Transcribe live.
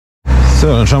So,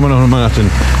 dann schauen wir noch mal nach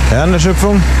den Herren der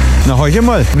Schöpfung. Na, horch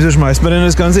mal, wieso schmeißt man denn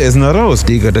das ganze Essen da raus?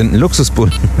 Dekadenten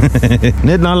Luxusbullen.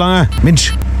 Nicht noch lange,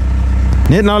 Mensch.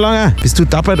 Nicht noch lange. Bist du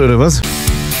dappert oder was?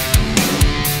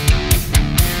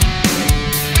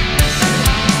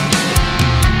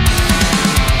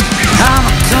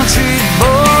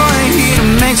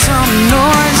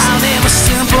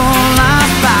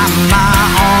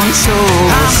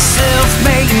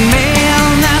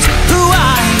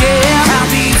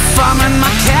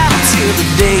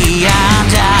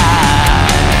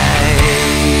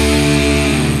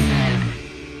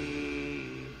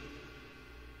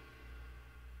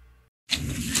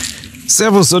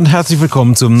 Servus und herzlich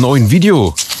willkommen zum neuen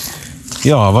Video.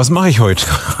 Ja, was mache ich heute?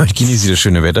 Heute genieße ich das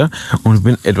schöne Wetter und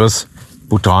bin etwas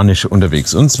botanisch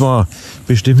unterwegs. Und zwar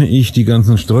bestimme ich die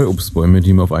ganzen Streuobstbäume,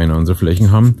 die wir auf einer unserer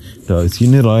Flächen haben. Da ist hier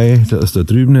eine Reihe, da ist da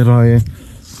drüben eine Reihe.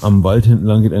 Am Wald hinten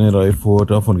lang geht eine Reihe vor,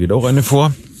 davon geht auch eine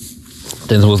vor.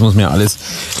 Denn sowas muss man ja alles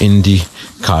in die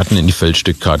Karten, in die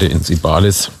Feldstückkarte, ins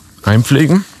Ibalis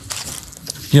einpflegen.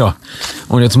 Ja,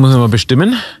 und jetzt muss man mal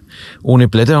bestimmen, ohne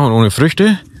Blätter und ohne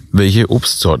Früchte, welche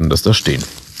Obstsorten das da stehen.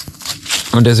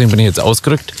 Und deswegen bin ich jetzt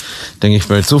ausgerückt, denke ich,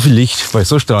 bei so viel Licht, bei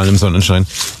so strahlendem Sonnenschein,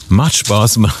 macht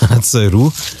Spaß, man hat seine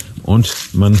Ruhe und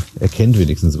man erkennt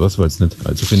wenigstens was, weil es nicht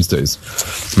allzu finster ist.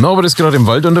 Norbert ist gerade im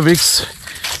Wald unterwegs.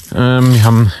 Wir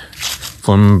haben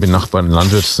vom benachbarten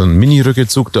Landwirt so einen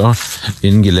Mini-Rückezug da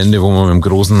in Gelände, wo wir mit dem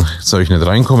großen Zeug nicht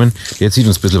reinkommen. Der zieht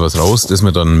uns ein bisschen was raus, dass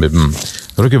wir dann mit dem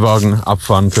Rückewagen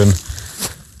abfahren können.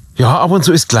 Ja, ab und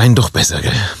zu ist klein doch besser,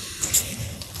 gell?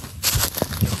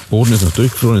 Boden ist noch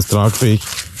durchgefroren, ist tragfähig.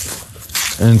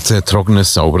 Ein sehr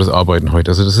trockenes, sauberes Arbeiten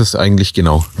heute. Also das ist eigentlich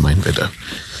genau mein Wetter.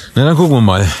 Na, dann gucken wir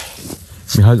mal.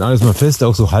 Wir halten alles mal fest,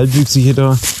 auch so halbwüchsig hier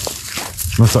da,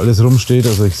 was da alles rumsteht.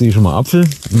 Also ich sehe schon mal Apfel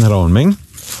in rauen Mengen.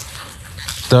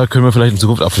 Da können wir vielleicht in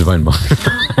Zukunft Apfelwein machen.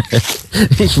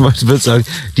 Ich würde sagen,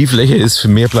 die Fläche ist für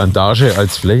mehr Plantage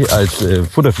als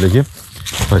Futterfläche.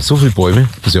 Weil so viele Bäume,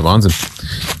 das ist ja Wahnsinn.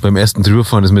 Beim ersten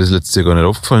Drüberfahren ist mir das letzte Jahr gar nicht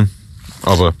aufgefallen.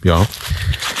 Aber ja,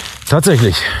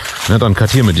 tatsächlich. Na dann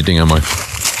kartieren wir die Dinger mal.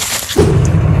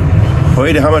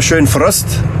 Heute haben wir schön Frost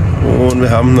und wir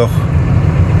haben noch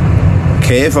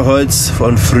Käferholz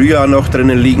von Frühjahr noch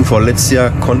drinnen liegen. Vor letztes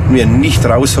Jahr konnten wir nicht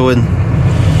rausholen,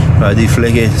 weil die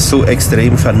Fläche so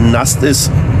extrem vernasst ist,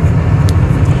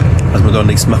 dass wir da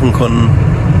nichts machen konnten.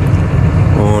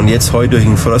 Und jetzt heute durch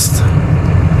den Frost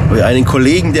habe ich einen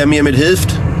Kollegen, der mir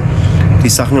mithilft, die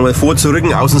Sachen mal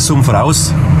vorzurücken, aus dem Sumpf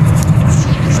raus.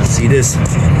 Man sieht es.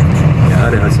 Ja,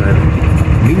 der hat so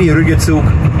einen Mini-Rückezug.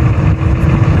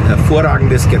 Ein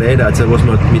hervorragendes Gerät, also was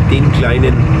man mit dem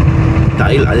kleinen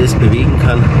Teil alles bewegen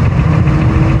kann.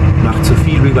 Macht so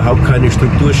viel wie überhaupt keine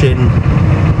Strukturschäden.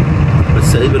 Hat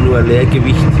selber nur ein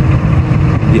Leergewicht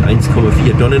wie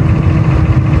 1,4 Tonnen.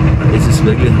 Es ist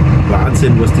wirklich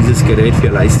Wahnsinn, was dieses Gerät für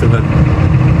Leistung hat.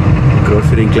 Gerade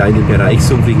für den kleinen Bereich,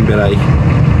 sumpfigen Bereich.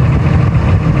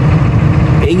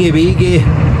 Enge Wege,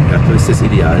 ja, da ist das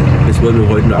ideal. Das wollen wir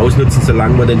heute noch ausnutzen,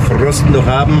 solange wir den Frost noch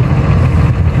haben,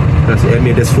 dass er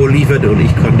mir das vorliefert und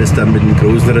ich kann das dann mit einem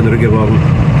größeren Rückewagen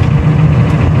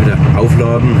wieder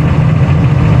aufladen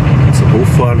und zum Hof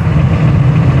fahren.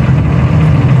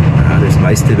 Ja, das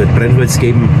meiste wird Brennholz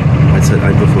geben, weil es halt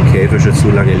einfach vom Käfer schon so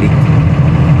lange liegt.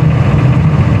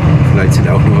 Vielleicht sind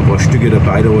auch noch ein paar Stücke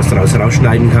dabei, da was draus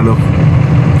rausschneiden kann noch.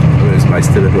 Aber das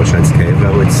meiste wird wahrscheinlich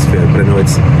Käferholz für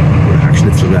Brennholz oder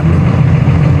Hackschnitzel werden.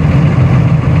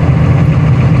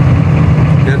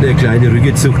 Ja, der kleine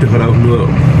Rückezug, der hat auch nur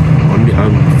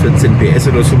 14 PS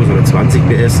oder sowas oder 20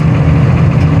 PS.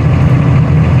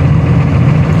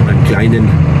 Einen kleinen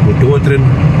Motor drin,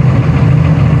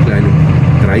 einen kleinen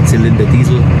 3-Zylinder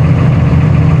Diesel.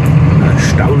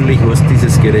 Erstaunlich, was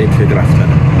dieses Gerät für Kraft hat.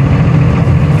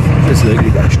 Das ist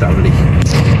wirklich erstaunlich.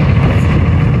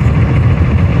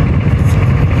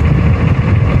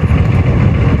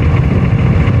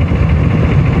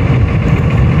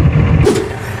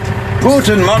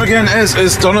 Guten Morgen, es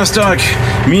ist Donnerstag,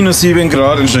 minus 7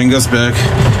 Grad in Schrenkersberg.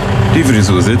 Die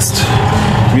Frisur sitzt.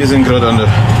 Wir sind gerade an der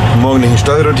morgendlichen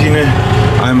Stallroutine,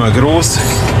 einmal groß.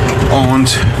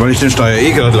 Und weil ich den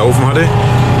Steyr gerade laufen hatte,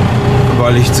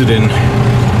 weil ich zu den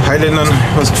Highlandern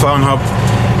was gefahren habe,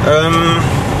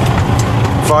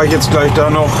 fahre ich jetzt gleich da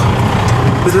noch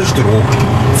ein bisschen Stroh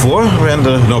vor, während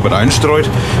der Norbert einstreut,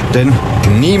 denn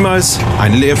niemals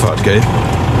eine Leerfahrt, gell?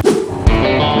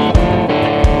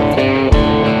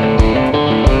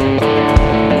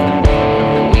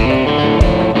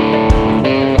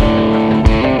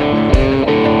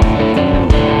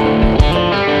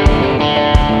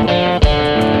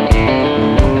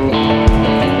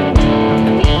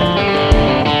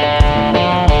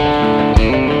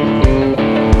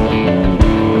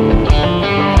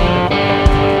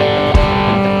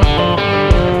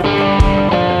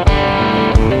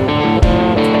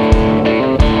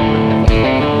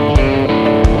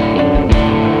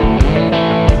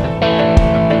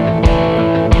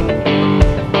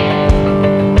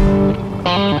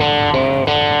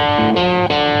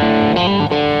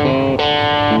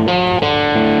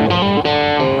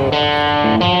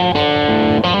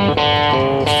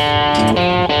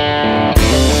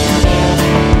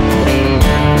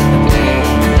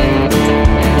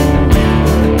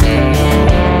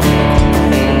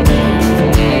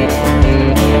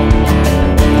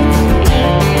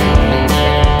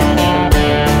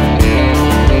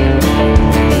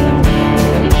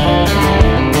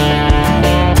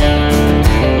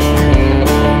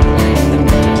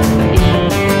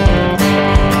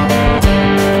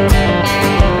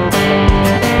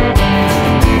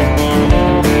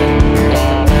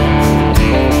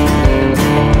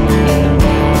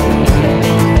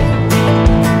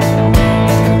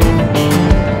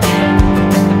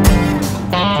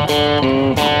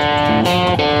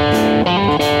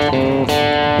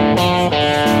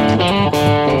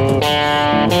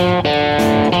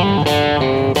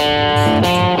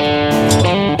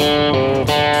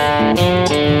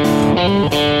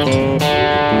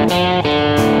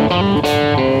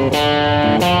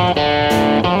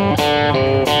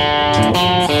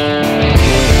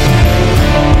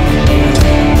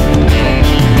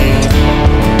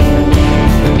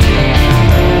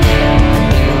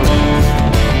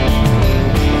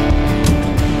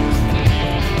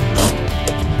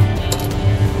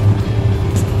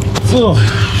 So,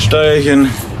 Steierchen.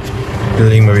 Dann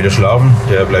legen wir wieder schlafen.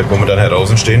 Der bleibt momentan hier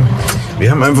draußen stehen. Wir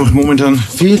haben einfach momentan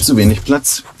viel zu wenig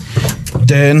Platz.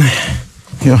 Denn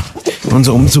ja,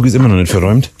 unser Umzug ist immer noch nicht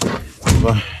verräumt.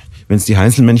 Aber wenn es die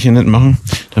Einzelmännchen nicht machen,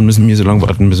 dann müssen wir so lange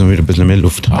warten, bis wir wieder ein bisschen mehr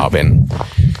Luft haben.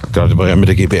 Gerade war ja mit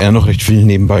der GBR noch recht viel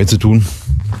nebenbei zu tun.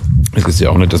 Es ist ja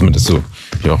auch nicht, dass man das so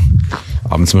ja,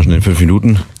 abends mal schnell in 5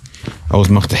 Minuten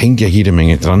ausmacht. Da hängt ja jede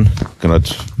Menge dran, gerade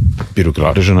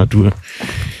bürokratischer Natur.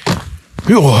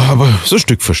 Ja, aber so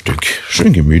Stück für Stück,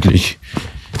 schön gemütlich,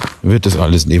 wird das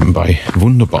alles nebenbei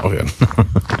wunderbar werden.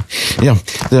 Ja,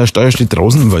 der Steyr steht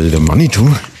draußen, weil der Manitou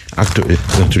aktuell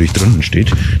natürlich drinnen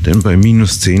steht, denn bei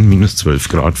minus 10, minus 12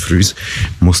 Grad frühs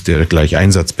muss der gleich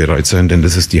einsatzbereit sein, denn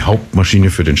das ist die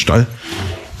Hauptmaschine für den Stall.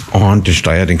 Und den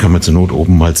Steyr, den kann man zur Not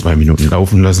oben mal 2 Minuten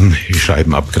laufen lassen, die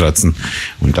Scheiben abkratzen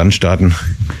und dann starten.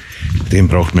 Den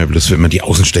braucht man bloß, wenn man die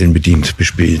Außenstellen bedient,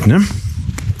 bespielt, ne?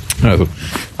 Also,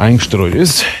 eingestreut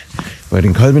ist bei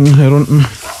den Kalbinnen hier unten.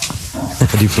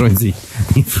 Die freuen sich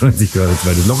gerade,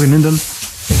 zweites Loch in den Hintern.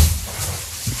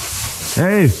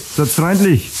 Hey, seid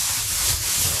freundlich.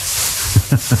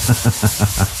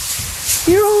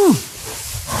 Juhu.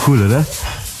 Cool, oder?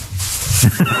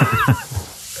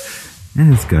 Ja,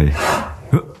 das ist geil.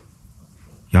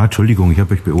 Ja, Entschuldigung, ich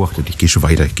habe euch beobachtet. Ich gehe schon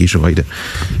weiter.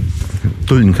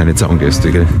 Dulden keine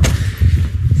Zaungäste, gell?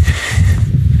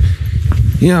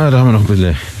 Ja, da haben wir noch ein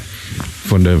bisschen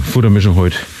von der Futtermischung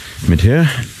heute mit her.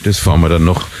 Das fahren wir dann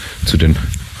noch zu den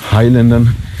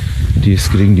Highlandern. Die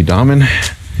kriegen die Damen.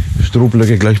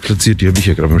 Strohblöcke gleich platziert. Die habe ich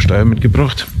ja gerade im Steyr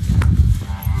mitgebracht.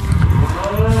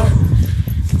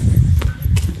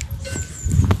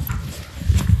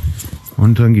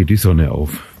 Und dann geht die Sonne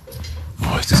auf.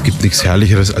 Oh, es gibt nichts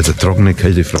Herrlicheres als eine trockene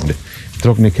Kälte, Freunde.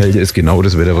 Trockene Kälte ist genau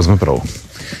das Wetter, was man braucht.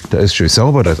 Da ist schön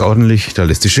sauber, da ist ordentlich, da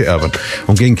lässt sich schön erben.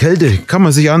 Und gegen Kälte kann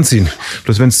man sich anziehen.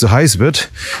 Bloß wenn es zu heiß wird,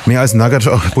 mehr als ein Nugget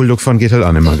Bulldog fahren geht halt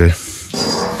auch nicht mehr, gell?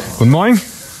 Guten Morgen.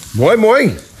 Moin,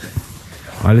 moin.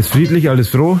 Alles friedlich, alles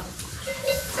froh.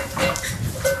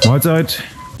 Mahlzeit.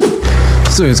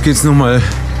 So, jetzt geht's nochmal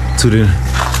zu den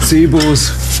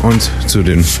Cebos und zu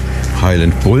den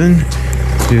Highland Bullen.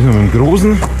 Hier ist noch mit dem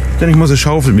Großen, denn ich muss eine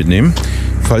Schaufel mitnehmen,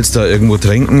 falls da irgendwo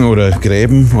Tränken oder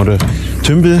Gräben oder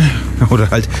Tümpel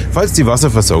oder halt, falls die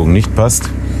Wasserversorgung nicht passt,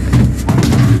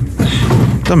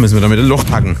 dann müssen wir damit ein Loch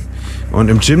packen. Und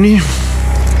im Chimney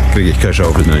kriege ich keine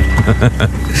Schaufel, nein.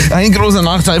 Ein großer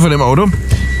Nachteil von dem Auto,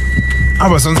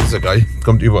 aber sonst ist er geil,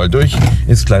 kommt überall durch,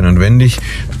 ist klein und wendig,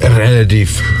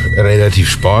 relativ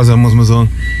sparsam, muss man sagen.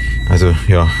 Also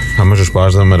ja, haben wir schon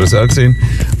sparsamer das auch gesehen,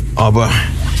 aber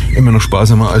immer noch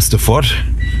sparsamer als der Ford.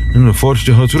 Und der Ford,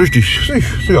 der hat richtig sich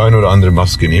die ein oder andere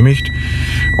Mast genehmigt.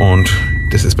 Und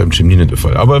das ist beim Chimney nicht der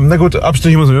Fall. Aber na gut,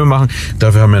 Abstriche muss man immer machen.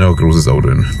 Dafür haben wir noch ein großes Auto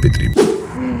in Betrieb.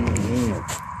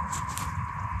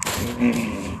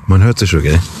 Man hört sie schon,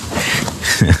 gell?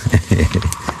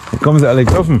 Da kommen sie alle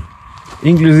getroffen.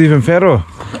 Inklusive dem Ferro.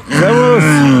 Servus!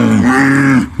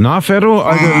 Na, Ferro,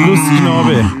 also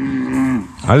Lustknabe.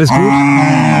 Alles gut?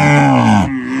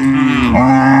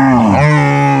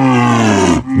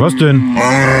 Was denn?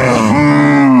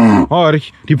 Oh,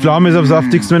 die Pflaume ist am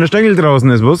saftigsten, wenn der Stängel draußen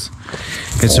ist, was?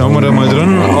 Jetzt schauen wir da mal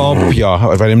dran, ob, ja,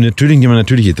 bei dem Natürlichen gehen wir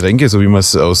natürliche Tränke, so wie wir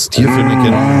es aus Tierfilmen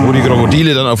kennen, wo die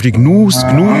Krokodile dann auf die Gnue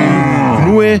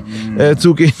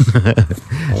zugehen.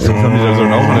 So haben die da so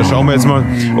auch. Und dann schauen wir jetzt mal,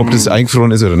 ob das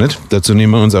eingefroren ist oder nicht. Dazu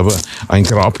nehmen wir uns aber ein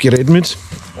Grabgerät mit.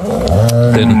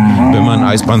 Denn wenn wir einen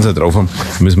Eispanzer drauf haben,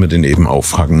 müssen wir den eben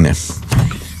aufhacken. Ne?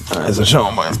 Also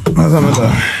schauen wir mal, was haben wir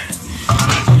da?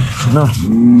 Na,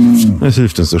 das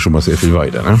hilft uns doch schon mal sehr viel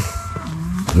weiter. Ne?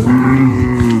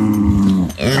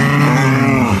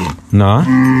 Na?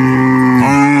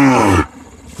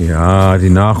 Ja, die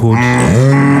Nachhut.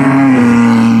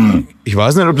 Ich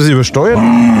weiß nicht, ob das übersteuert,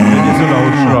 wenn ihr so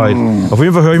laut schreit. Auf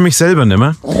jeden Fall höre ich mich selber nicht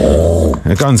mehr.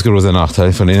 Ein ganz großer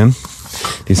Nachteil von denen.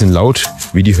 Die sind laut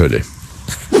wie die Hölle.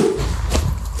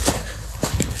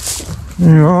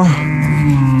 Ja,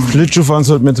 Schlittschuhfahren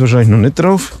sollten wir jetzt wahrscheinlich noch nicht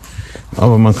drauf.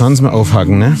 Aber man kann es mal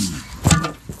aufhacken, ne?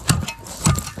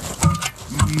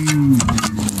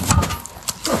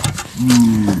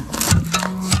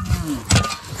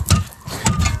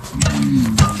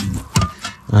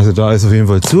 Also da ist auf jeden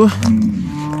Fall zu.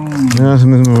 Ja, jetzt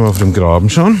müssen wir mal auf den Graben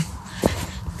schauen.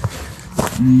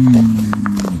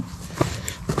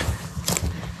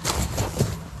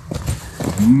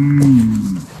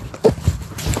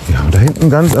 Ja, da hinten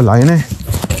ganz alleine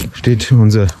steht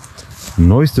unser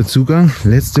neuester Zugang.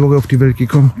 Letzte Woche auf die Welt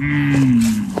gekommen.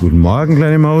 Guten Morgen,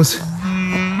 kleine Maus.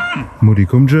 Mutti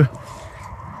kommt schon.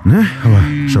 Ne? Aber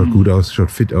schaut gut aus,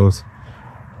 schaut fit aus.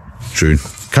 Schön.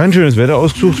 Kein schönes Wetter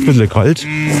ausgesucht, ein bisschen kalt,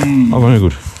 aber na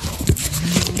gut.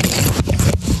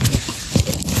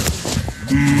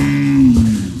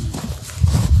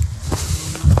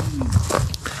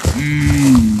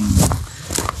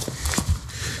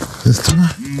 Das ist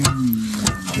da.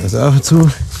 Das ist auch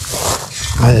zu.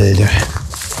 Alter.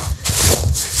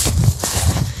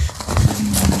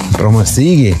 Brauchen wir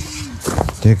Säge.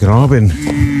 Der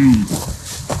Graben.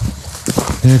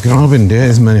 Der Graben, der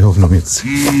ist meine Hoffnung jetzt.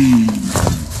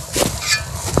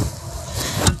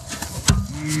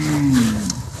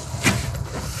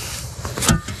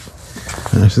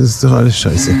 Das ist doch alles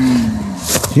scheiße.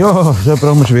 Ja, da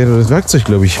brauchen wir schwereres Werkzeug,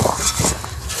 glaube ich.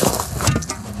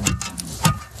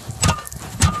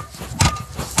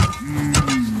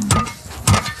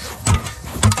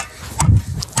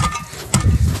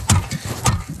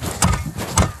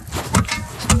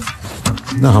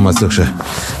 Na, haben wir es doch schon.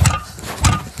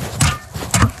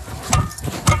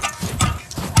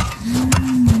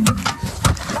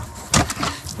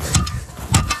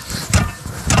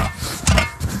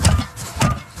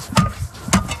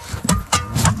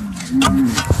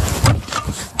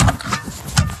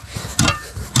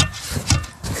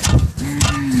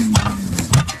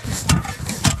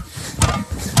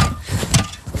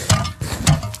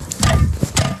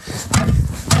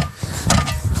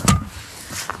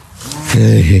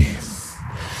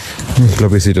 Ich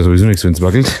glaube, ihr seht da sowieso nichts, wenn es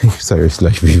wackelt. Ich zeige euch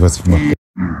gleich, was ich mache.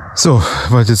 So,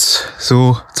 weil es jetzt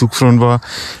so zugefroren war,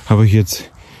 habe ich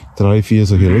jetzt 3, 4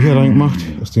 solche Löcher reingemacht.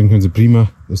 Aus denen können Sie prima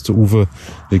das zur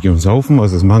Uferregion saufen.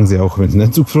 Also das machen Sie auch, wenn es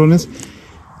nicht zugefroren ist.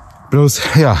 Bloß,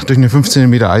 ja, durch eine 5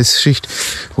 cm Eisschicht,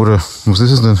 oder was ist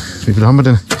es denn? Wie viel haben wir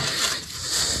denn?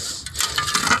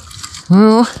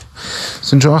 Ja,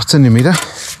 sind schon 8 cm.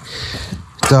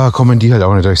 Da kommen die halt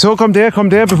auch nicht durch. So, kommt der,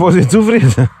 bevor sie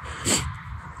zufriert.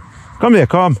 Komm her,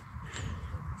 komm.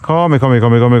 Komm.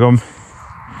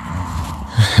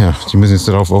 Ja, die müssen jetzt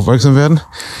darauf aufmerksam werden.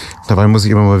 Dabei muss ich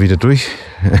immer mal wieder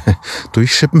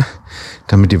durchschippen,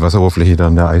 damit die Wasseroberfläche dann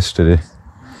an der Eisstelle,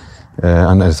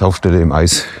 an der Saufstelle im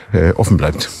Eis offen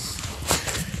bleibt.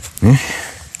 Hm?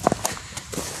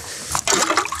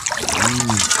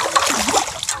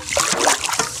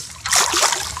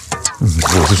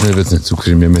 So schnell wird es nicht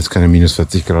zukriegen. Wir haben jetzt keine minus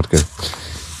 40 Grad, gell?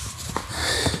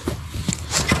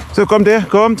 So, kommt.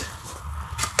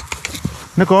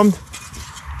 Na, kommt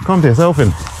der,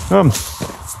 saufen. Kommt.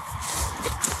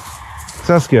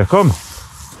 Saskia, komm.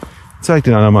 Zeig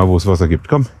den anderen mal, wo es Wasser gibt.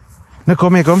 Komm. Na,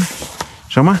 komm her, komm.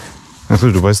 Schau mal.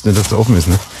 Achso, du weißt nicht, dass da offen ist,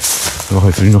 ne? Da mache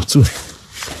ich früh noch zu.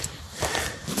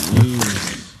 Ja.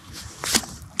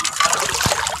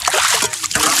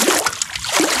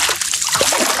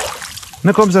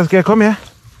 Na komm, Saskia, komm her.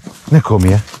 Na komm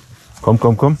her. Komm.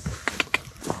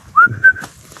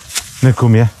 Na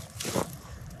komm her.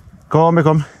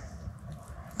 Komm.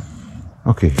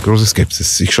 Okay, große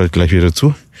Skepsis. Ich schalte gleich wieder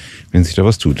zu, wenn sich da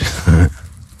was tut.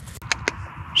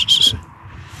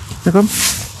 Na komm.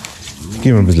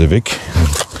 Gehen wir ein bisschen weg.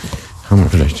 Dann haben wir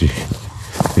vielleicht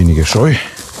weniger Scheu.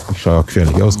 Ich schaue auch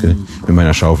gefährlich aus, gell? Mit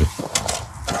meiner Schaufel.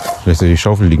 Vielleicht soll ich die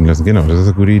Schaufel liegen lassen. Genau, das ist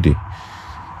eine gute Idee.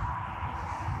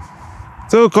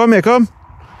 So, komm her, komm.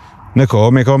 Na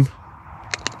komm.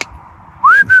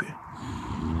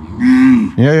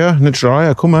 Ja, nicht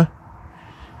schreien, komm mal.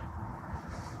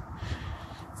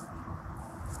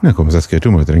 Na komm, Saskia,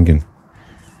 tu mal trinken.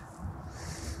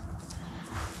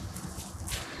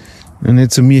 Und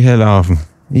nicht zu mir herlaufen.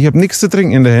 Ich habe nichts zu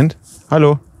trinken in der Hand.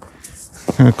 Hallo.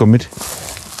 Ja, komm mit.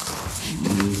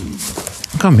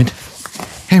 Komm mit.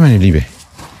 Hey, meine Liebe.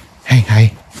 Hey,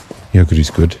 hi. Ja,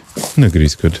 grüß Gott. Na,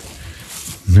 grüß Gott.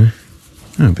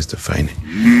 Na, bist du feine.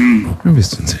 Du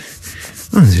bist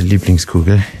unsere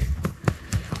Lieblingskugel.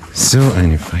 So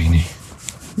eine feine.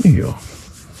 Ja.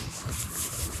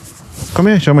 Komm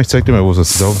her, schau mal, ich zeig dir mal, wo es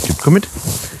was zu saugen gibt. Komm mit.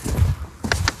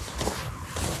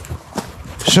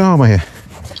 Schau mal her.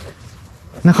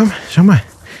 Na komm, schau mal.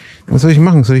 Was soll ich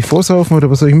machen? Soll ich vorsaufen oder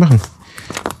was soll ich machen?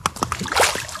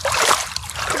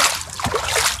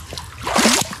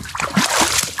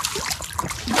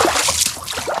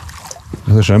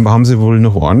 Also scheinbar haben sie wohl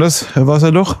noch woanders ein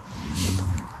Wasserloch.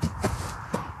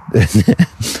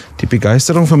 Die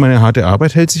Begeisterung für meine harte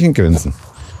Arbeit hält sich in Grenzen.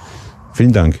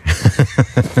 Vielen Dank.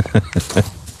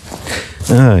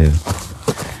 Ah, ja.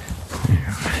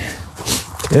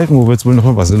 Irgendwo wird es wohl noch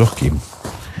ein Wasserloch geben.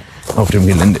 Auf dem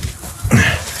Gelände.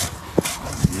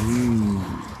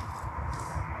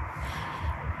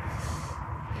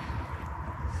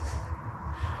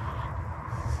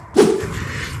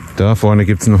 Da vorne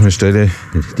gibt es noch eine Stelle,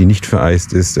 die nicht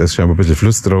vereist ist. Da ist scheinbar ein bisschen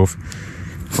Fluss drauf.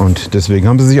 Und deswegen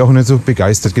haben sie sich auch nicht so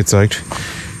begeistert gezeigt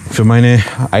für meine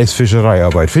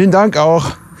Eisfischereiarbeit. Vielen Dank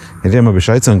auch Hätte ja mal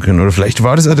Bescheid sagen können. Oder vielleicht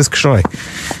war das auch das Geschrei.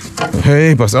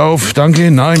 Hey, pass auf, danke,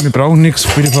 nein, wir brauchen nichts,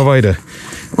 bitte fahr weiter.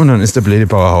 Und dann ist der blöde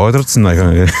Bauer Hauer trotzdem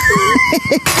reingegangen.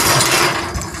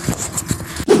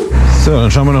 So, dann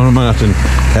schauen wir noch mal nach den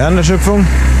Herren der Schöpfung.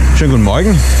 Schönen guten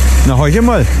Morgen. Na, horch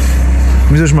mal.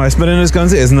 Wieso schmeißt man denn das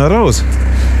ganze Essen da raus?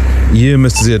 Ihr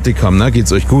müsst es ja dick haben, ne?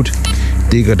 Geht's euch gut?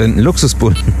 Dekadenten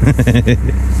Luxusbullen.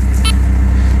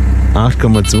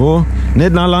 8,2.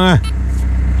 Nicht noch lange.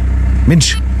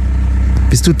 Mensch,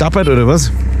 bist du dappert oder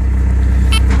was?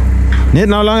 Nicht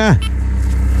noch lange.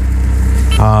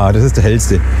 Ah, das ist der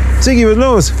hellste. Siggi, was ist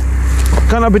los?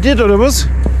 Kein Appetit oder was?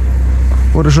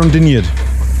 Oder schon diniert?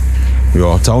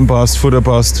 Ja, Zaun passt, Futter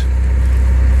passt.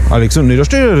 Alex, und nee, da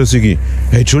steht ja der Siggi.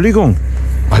 Hey, Entschuldigung.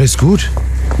 Alles gut.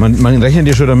 Man rechnet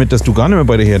ja schon damit, dass du gar nicht mehr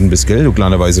bei der Herden bist, gell, du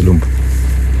kleiner weißer Lump.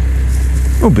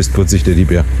 Du bist putzig, der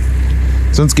Bär.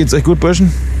 Sonst geht's euch gut,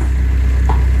 Burschen?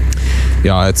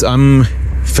 Ja, jetzt am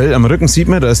Fell am Rücken sieht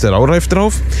man, da ist der Raureif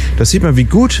drauf. Da sieht man, wie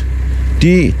gut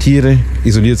die Tiere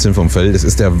isoliert sind vom Fell. Das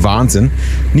ist der Wahnsinn.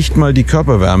 Nicht mal die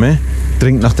Körperwärme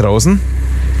dringt nach draußen.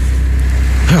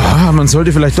 Ja, man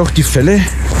sollte vielleicht doch die Felle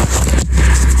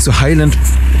zu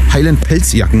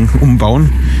Highland-Pelzjacken umbauen,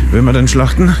 wenn wir dann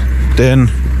schlachten. Denn,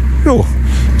 jo,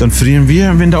 dann frieren wir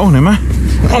im Winter auch nicht mehr.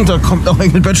 Und da kommt auch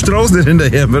Engelbert Strauß nicht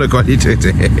hinterher mit der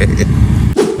Qualität.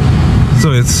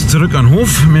 So, jetzt zurück an den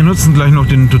Hof. Wir nutzen gleich noch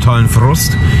den totalen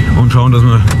Frost und schauen, dass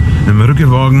wir mit dem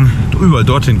Rückewagen überall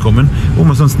dorthin kommen, wo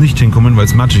wir sonst nicht hinkommen, weil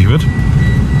es matschig wird.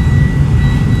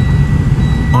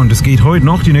 Und es geht heute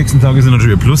noch. Die nächsten Tage sind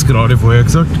natürlich plus, gerade vorher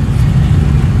gesagt.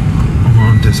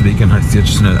 Und deswegen heißt es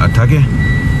jetzt schnell Attacke.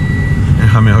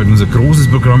 Wir haben ja heute unser großes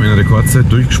Programm in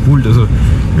Rekordzeit durchgespult. Also,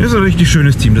 das ist ein richtig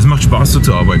schönes Team. Das macht Spaß, so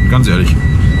zu arbeiten, ganz ehrlich.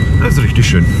 Das ist richtig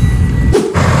schön.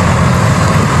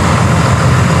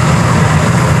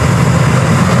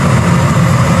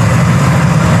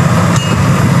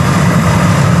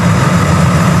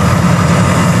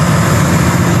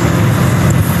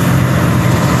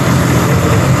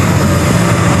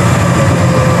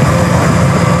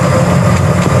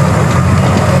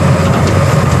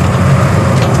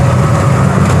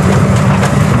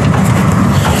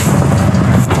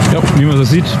 Wie man so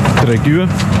sieht, direkt über.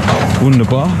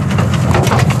 Wunderbar.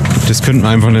 Das könnten wir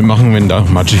einfach nicht machen, wenn da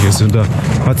matschig ist. Und da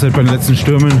hat es halt bei den letzten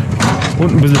Stürmen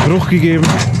unten ein bisschen Bruch gegeben.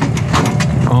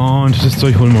 Und das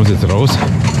Zeug holen wir uns jetzt raus.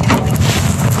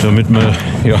 Damit wir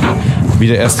ja,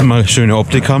 wieder erst einmal schöne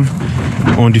Optik haben.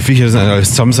 Und die Viecher sind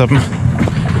alles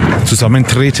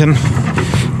zusammentreten.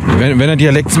 Wenn er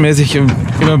dialektsmäßig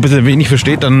immer ein bisschen wenig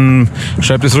versteht, dann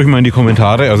schreibt es ruhig mal in die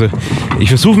Kommentare. Also ich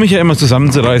versuche mich ja immer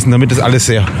zusammenzureißen, damit das alles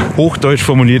sehr hochdeutsch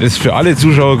formuliert ist für alle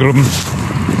Zuschauergruppen.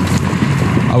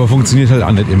 Aber funktioniert halt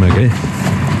auch nicht immer, gell?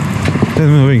 Da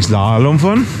müssen wir übrigens Slalom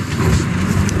fahren.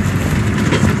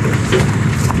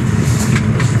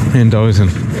 Und da ist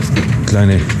eine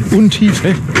kleine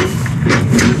Untiefe.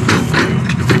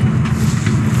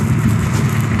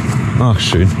 Ach,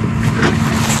 schön.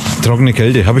 Trockene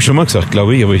Kälte, habe ich schon mal gesagt,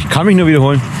 glaube ich, aber ich kann mich nur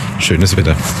wiederholen. Schönes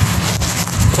Wetter.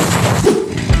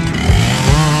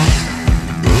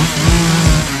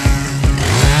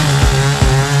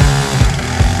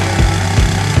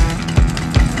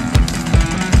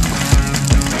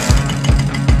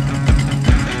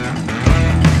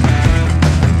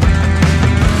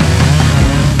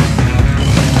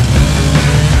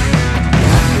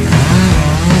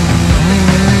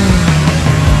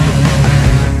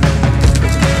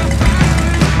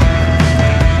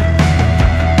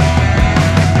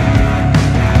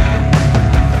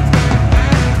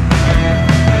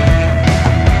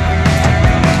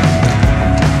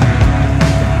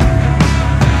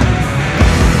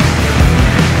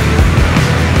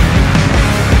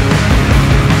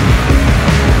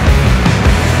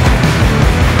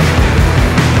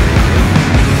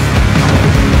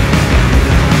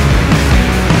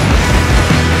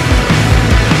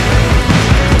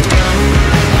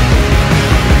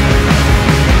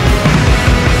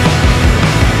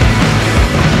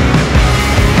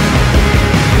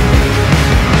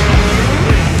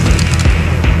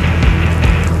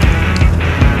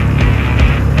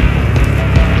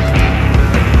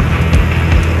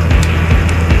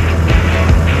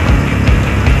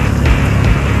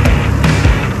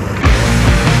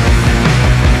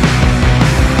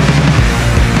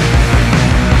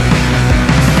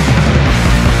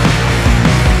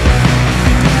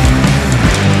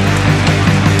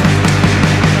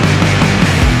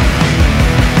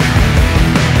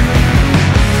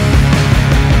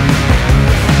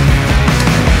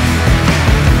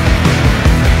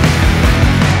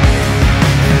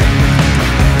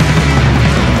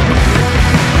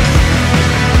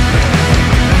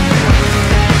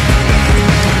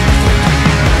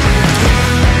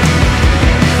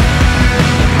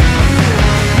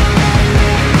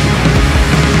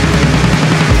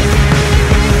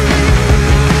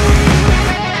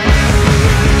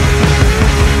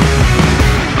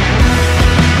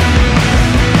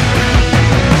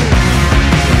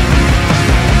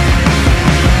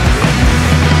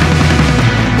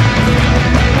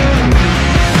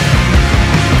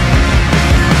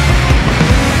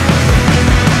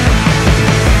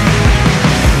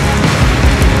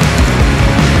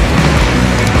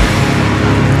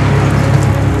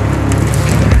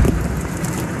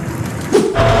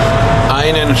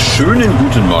 schönen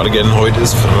guten Morgen. Heute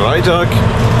ist Freitag.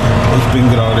 Ich bin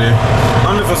gerade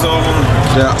an der Versorgung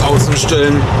der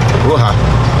Außenstellen. Oha,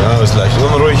 ja, ist leicht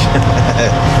unruhig.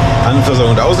 An der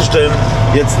Versorgung der Außenstellen.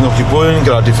 Jetzt noch die Bullen,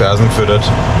 gerade die Fersen gefüttert.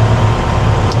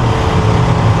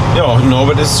 Ja,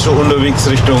 Norbert ist schon unterwegs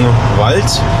Richtung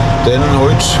Wald, denn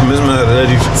heute müssen wir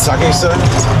relativ zackig sein.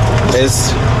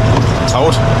 Es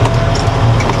taut.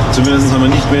 Zumindest haben wir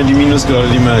nicht mehr die Minusgrade,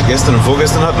 die wir gestern und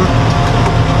vorgestern hatten.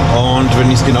 Und wenn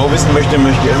ich es genau wissen möchte,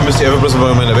 müsste ich einfach bloß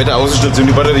bei meiner Wetteraußenstation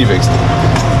die Batterie wechseln.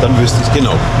 Dann wüsste ich es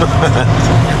genau.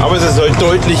 Aber es ist heute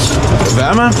deutlich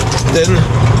wärmer, denn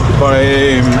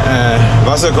beim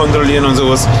Wasser kontrollieren und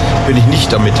sowas bin ich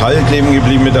nicht am Metall kleben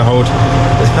geblieben mit der Haut.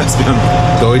 Das heißt, wir haben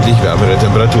deutlich wärmere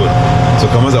Temperaturen. So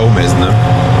kann man es auch messen, ne?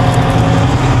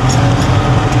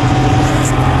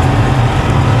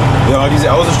 Ja,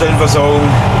 diese Außenstellenversorgung,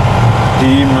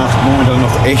 die macht momentan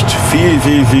noch echt viel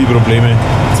Probleme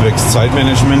zwecks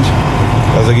Zeitmanagement.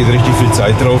 Also geht richtig viel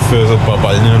Zeit drauf für so ein paar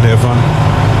Ballen hin und her fahren.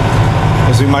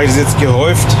 Deswegen mache ich das jetzt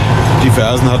gehäuft. Die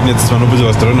Fersen hatten jetzt zwar noch ein bisschen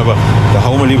was drin, aber da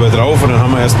hauen wir lieber drauf und dann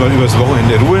haben wir erstmal übers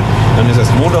Wochenende Ruhe. Dann ist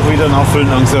erst Montag wieder Nachfüllen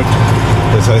angesagt.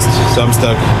 Das heißt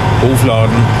Samstag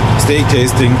Hofladen,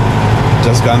 Steak-Tasting,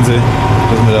 das Ganze,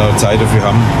 dass wir da Zeit dafür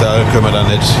haben. Da können wir dann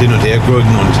nicht hin und her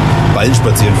gurken und Ballen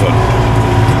spazieren fahren.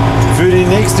 Für die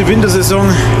nächste Wintersaison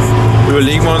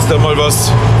überlegen wir uns da mal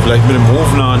was, vielleicht mit dem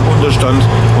hofnahen Unterstand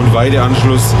und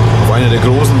Weideanschluss auf einer der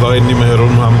großen Weiden, die wir hier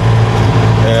rum haben.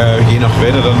 Je nach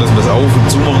Wetter dann, dass man das auf- und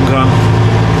zumachen kann.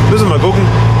 Müssen wir mal gucken.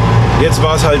 Jetzt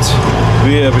war es halt,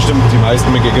 wie ihr bestimmt die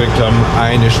meisten mitgekriegt haben,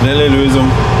 eine schnelle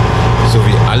Lösung. So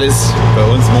wie alles bei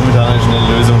uns momentan eine schnelle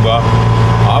Lösung war.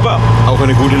 Aber auch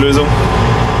eine gute Lösung.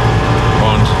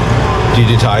 Und die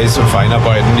Details und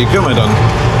Feinarbeiten, die können wir dann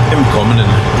im kommenden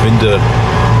Winter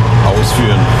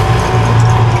ausführen.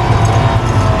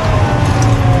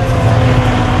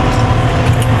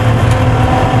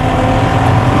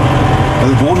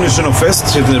 Also der Boden ist schon noch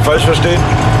fest, jetzt nicht falsch verstehen,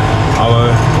 aber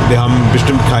wir haben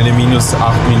bestimmt keine minus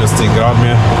 8, minus 10 Grad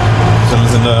mehr, sondern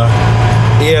sind da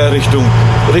eher Richtung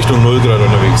 0 Grad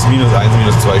unterwegs. Minus 1,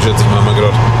 minus 2 schätze ich mal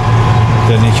gerade.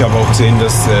 Denn ich habe auch gesehen,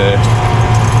 dass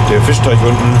der Fischteich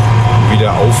unten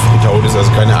wieder aufgetaut ist,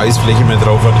 also keine Eisfläche mehr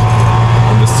drauf hat.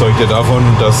 Und das zeugt ja davon,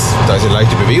 dass da ist ja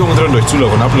leichte Bewegung drin durch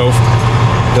Zulauf und Ablauf,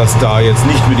 dass da jetzt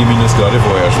nicht mehr die Minusgrade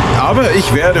vorherrschen. Aber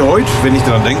ich werde heute, wenn ich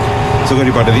daran denke, sogar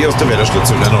die Batterie aus der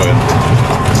Wetterstation erneuern.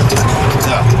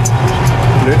 Ja.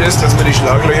 Blöd ist, dass man die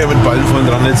Schlaglöcher mit Ballen vorne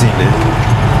dran nicht sieht. Ne?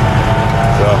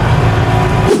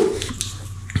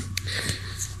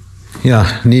 So. Ja,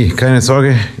 nee, keine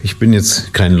Sorge, ich bin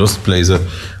jetzt kein Lost Placer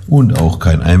und auch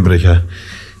kein Einbrecher.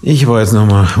 Ich war jetzt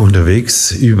nochmal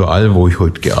unterwegs, überall, wo ich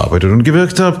heute gearbeitet und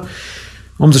gewirkt habe,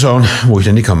 um zu schauen, wo ich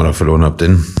denn die Kamera verloren habe,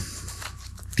 denn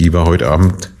die war heute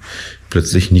Abend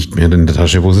plötzlich nicht mehr in der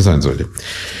Tasche, wo sie sein sollte.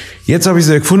 Jetzt habe ich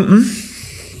sie gefunden.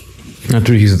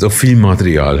 Natürlich ist jetzt auch viel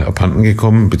Material abhanden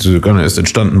gekommen, beziehungsweise gar nicht erst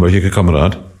entstanden, weil ich hier keine Kamera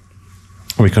hatte.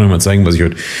 Aber ich kann euch mal zeigen, was ich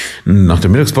heute nach der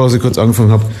Mittagspause kurz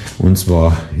angefangen habe. Und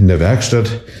zwar in der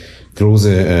Werkstatt.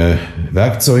 Große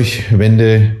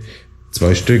Werkzeugwände,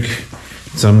 2 Stück,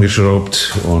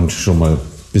 zusammengeschraubt und schon mal ein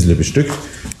bisschen bestückt.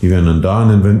 Die werden dann da an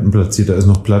den Wänden platziert, da ist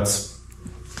noch Platz.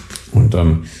 Und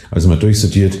dann, also mal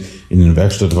durchsortiert in den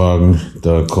Werkstattwagen,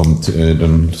 da kommt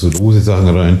dann so lose Sachen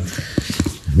rein,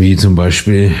 wie zum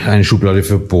Beispiel eine Schublade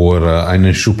für Bohrer,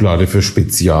 eine Schublade für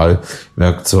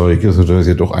Spezialwerkzeug. Also da ist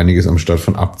ja doch einiges am Start,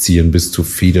 von Abziehen bis zu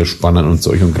Federspannern und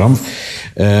Zeug und Krampf.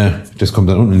 Das kommt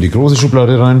dann unten in die große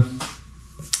Schublade rein.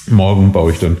 Morgen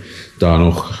baue ich dann da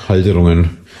noch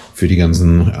Halterungen für die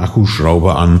ganzen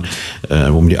Akkuschrauber an,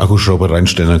 wo man die Akkuschrauber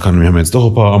reinstellen kann. Wir haben jetzt doch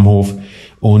ein paar am Hof.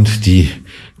 Und die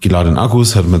geladenen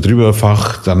Akkus hat man drüber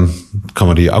Fach. Dann kann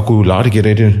man die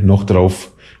Akkuladegeräte noch drauf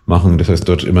machen. Das heißt,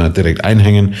 dort immer direkt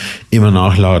einhängen, immer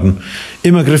nachladen,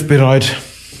 immer griffbereit.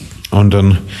 Und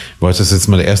dann war das jetzt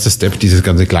mal der erste Step, dieses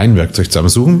ganze Kleinwerkzeug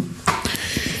zusammensuchen.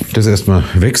 Das erstmal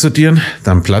wegsortieren,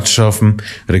 dann Platz schaffen,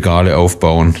 Regale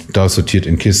aufbauen, da sortiert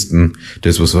in Kisten,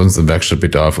 das was sonst im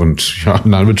Werkstattbedarf und ja,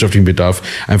 landwirtschaftlichen Bedarf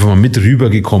einfach mal mit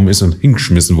rübergekommen ist und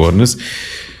hingeschmissen worden ist.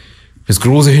 Das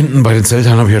Große hinten bei den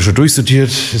Zeltern habe ich ja schon durchsortiert,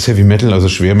 das Heavy Metal, also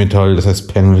Schwermetall, das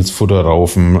heißt Panels,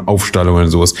 Futterraufen, Aufstallungen und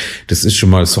sowas, das ist schon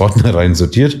mal sortenrein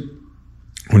sortiert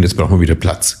und jetzt brauchen wir wieder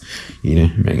Platz,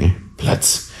 jede Menge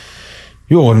Platz.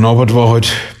 Jo, Norbert war heute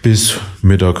bis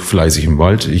Mittag fleißig im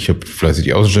Wald. Ich habe fleißig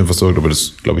die Außenstellen versorgt, aber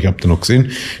das, glaube ich, habt ihr noch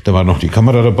gesehen. Da war noch die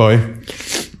Kamera dabei.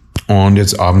 Und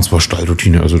jetzt abends war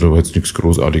Stallroutine, also da war jetzt nichts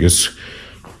Großartiges,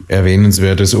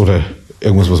 Erwähnenswertes oder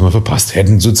irgendwas, was wir verpasst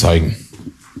hätten zu zeigen.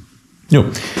 Jo,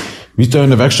 wie es da in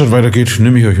der Werkstatt weitergeht,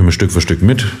 nehme ich euch immer Stück für Stück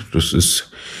mit. Das ist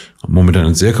Momentan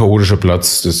ein sehr chaotischer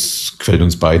Platz, das gefällt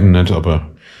uns beiden nicht,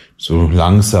 aber so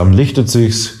langsam lichtet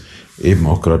sich's, eben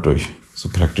auch gerade durch so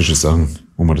praktische Sachen,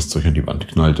 wo man das Zeug an die Wand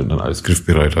knallt und dann alles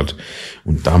griffbereit hat.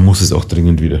 Und da muss es auch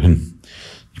dringend wieder hin.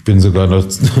 Ich bin sogar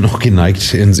noch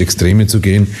geneigt, ins Extreme zu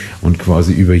gehen und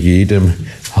quasi über jedem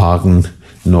Haken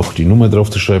noch die Nummer drauf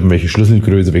zu schreiben, welche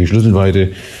Schlüsselgröße, welche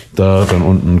Schlüsselweite, da dann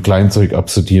unten Kleinzeug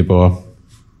absortierbar.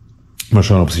 Mal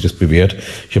schauen, ob sich das bewährt.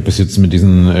 Ich habe bis jetzt mit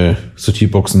diesen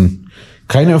Sortierboxen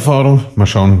keine Erfahrung. Mal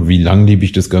schauen, wie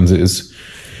langlebig das Ganze ist.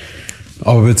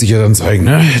 Aber wird sich ja dann zeigen,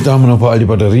 ne? Da haben wir noch ein paar alte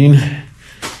Batterien.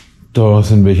 Da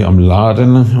sind welche am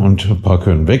Laden und ein paar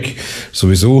können weg.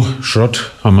 Sowieso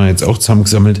Schrott haben wir jetzt auch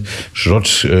zusammengesammelt.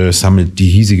 Schrott sammelt die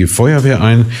hiesige Feuerwehr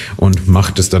ein und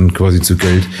macht es dann quasi zu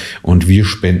Geld. Und wir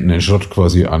spenden den Schrott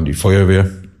quasi an die Feuerwehr.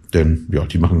 Denn ja,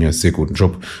 die machen ja einen sehr guten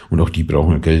Job und auch die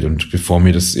brauchen Geld. Und bevor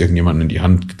wir das irgendjemandem in die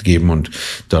Hand geben und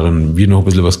da dann wir noch ein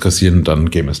bisschen was kassieren, dann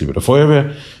geben wir es lieber der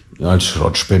Feuerwehr als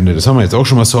Schrottspende. Das haben wir jetzt auch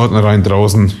schon mal Sorten rein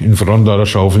draußen in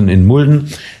Frontladerschaufeln in Mulden.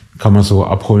 Kann man so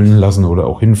abholen lassen oder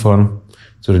auch hinfahren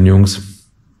zu den Jungs.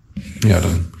 Ja,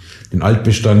 dann den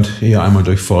Altbestand hier einmal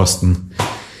durchforsten.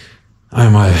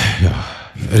 Einmal ja,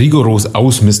 rigoros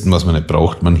ausmisten, was man nicht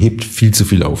braucht. Man hebt viel zu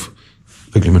viel auf.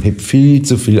 Wirklich, man hebt viel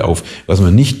zu viel auf. Was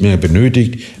man nicht mehr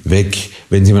benötigt, weg.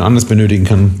 Wenn es jemand anders benötigen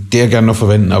kann, der gerne noch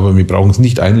verwenden, aber wir brauchen es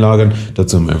nicht einlagern.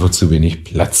 Dazu haben wir einfach zu wenig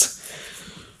Platz.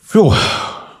 Jo,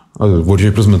 also wollte ich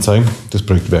euch bloß mal zeigen. Das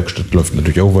Projekt Werkstatt läuft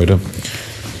natürlich auch weiter.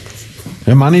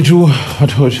 Der Manitou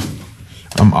hat heute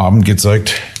am Abend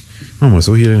gezeigt, machen wir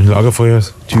so hier den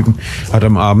Lagerfeuertypen, hat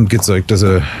am Abend gezeigt, dass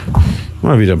er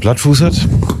mal wieder einen Plattfuß hat.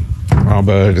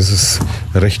 Aber das ist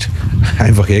recht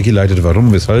einfach hergeleitet.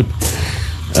 Warum, weshalb?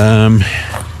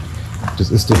 Das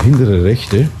ist der hintere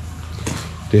Rechte.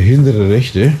 Der hintere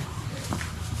Rechte,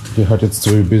 der hat jetzt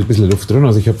so ein bisschen Luft drin.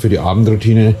 Also ich habe für die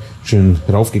Abendroutine schön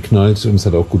raufgeknallt und es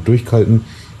hat auch gut durchgehalten.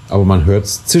 Aber man hört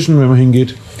es zischen, wenn man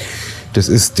hingeht. Das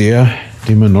ist der,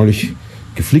 den wir neulich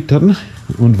geflickt hatten.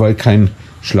 Und weil kein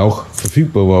Schlauch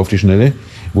verfügbar war auf die Schnelle,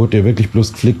 wurde der wirklich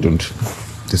bloß geflickt. Und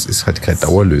das ist halt keine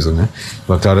Dauerlösung. Ne?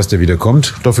 War klar, dass der wieder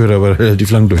kommt. Dafür hat er aber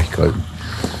relativ lang durchgehalten.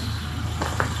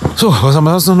 So, was haben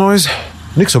wir sonst noch Neues?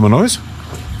 Nichts haben wir Neues.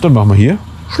 Dann machen wir hier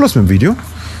Schluss mit dem Video.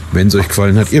 Wenn es euch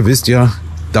gefallen hat, ihr wisst ja,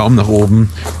 Daumen nach oben.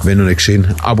 Wenn noch nicht geschehen,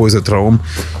 Abo ist ein Traum.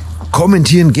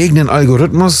 Kommentieren gegen den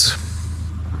Algorithmus.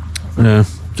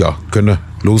 Ja, könnt ihr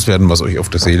loswerden, was euch auf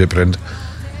der Seele brennt.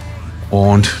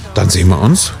 Und dann sehen wir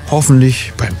uns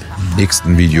hoffentlich beim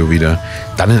nächsten Video wieder.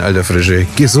 Dann in alter Frische,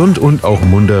 gesund und auch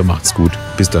munter. Macht's gut.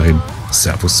 Bis dahin.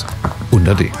 Servus und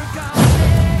Ade.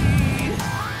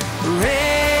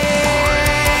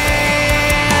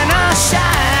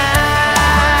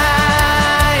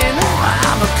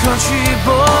 Country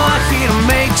boy here to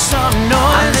make some noise.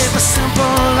 I live a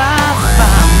simple life.